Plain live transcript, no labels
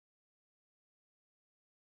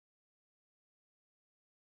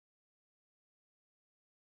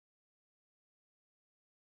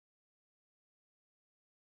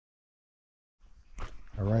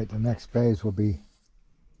All right, the next phase will be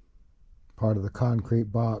part of the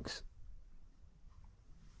concrete box,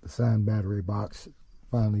 the sand battery box,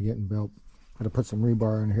 finally getting built. Got to put some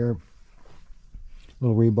rebar in here, a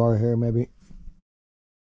little rebar here maybe.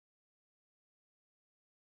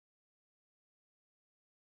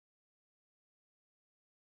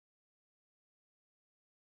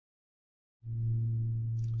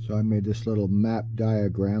 So I made this little map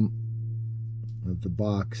diagram of the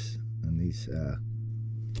box and these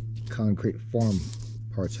concrete form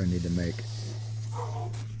parts I need to make.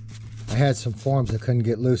 I had some forms I couldn't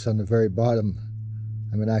get loose on the very bottom.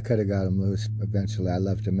 I mean, I could have got them loose eventually. I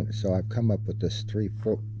left them in, so I've come up with this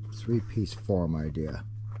three-piece form idea.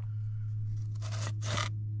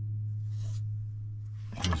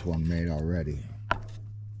 There's one made already.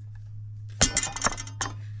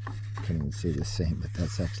 Can't even see the same, but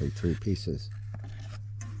that's actually 3 pieces.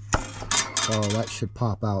 So that should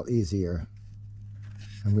pop out easier.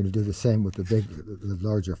 I'm going to do the same with the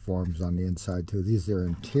larger forms on the inside too. These are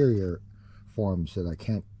interior forms that I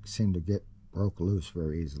can't seem to get broke loose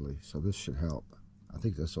very easily, so this should help. I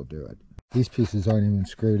think this will do it. These pieces aren't even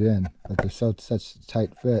screwed in, but they're such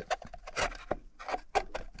tight fit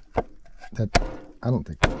that I don't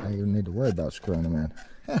think I even need to worry about screwing them in.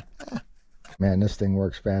 Man, this thing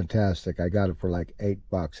works fantastic. I got it for like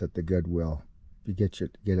 $8 at the Goodwill. If you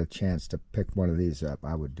get a chance to pick one of these up,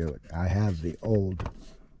 I would do it. I have the old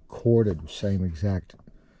corded, same exact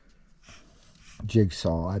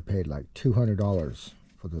jigsaw. I paid like $200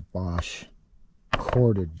 for the Bosch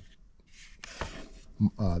corded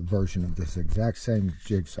version of this exact same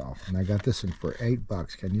jigsaw, and I got this one for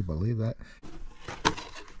 $8. Can you believe that?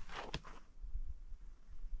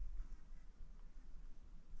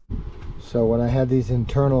 So when I had these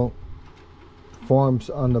internal forms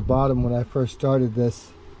on the bottom when I first started this,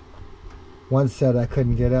 one set I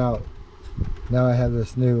couldn't get out. Now I have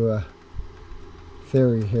this new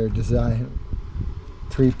theory here, design,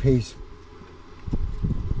 3-piece.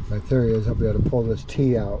 My theory is I'll be able to pull this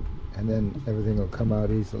T out and then everything will come out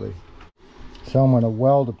easily. So I'm going to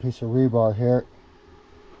weld a piece of rebar here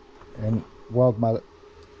and weld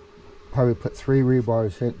probably put 3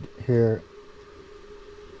 rebars here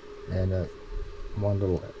and one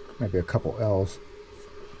little, maybe a couple L's,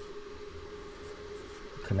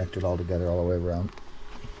 connect it all together all the way around.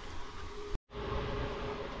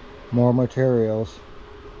 More materials.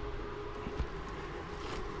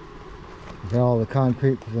 Got all the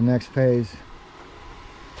concrete for the next phase.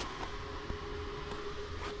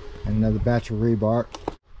 And another batch of rebar.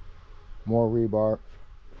 More rebar.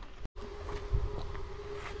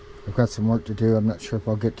 I've got some work to do. I'm not sure if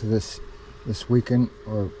I'll get to this weekend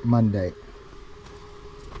or Monday.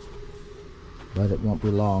 But it won't be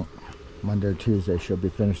long. Monday or Tuesday should be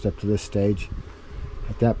finished up to this stage.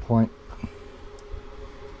 At that point,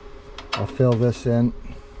 I'll fill this in,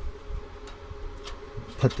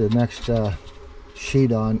 put the next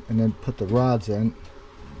sheet on, and then put the rods in.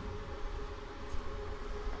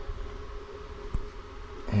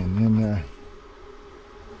 And then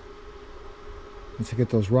once I get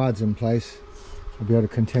those rods in place, I'll be able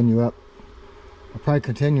to continue up. I'll probably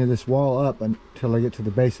continue this wall up until I get to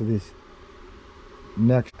the base of these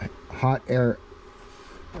next hot air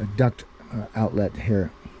duct outlet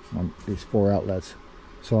here on these 4 outlets.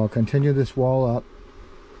 So I'll continue this wall up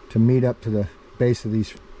to meet up to the base of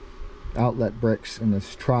these outlet bricks in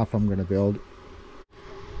this trough I'm going to build.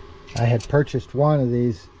 I had purchased one of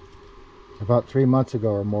these about 3 months ago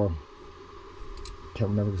or more.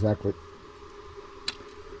 Can't remember exactly.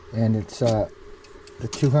 And it's the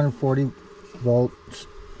 240 volts,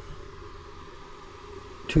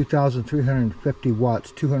 2,350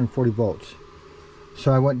 watts, 240 volts.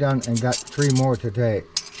 So I went down and got 3 more today.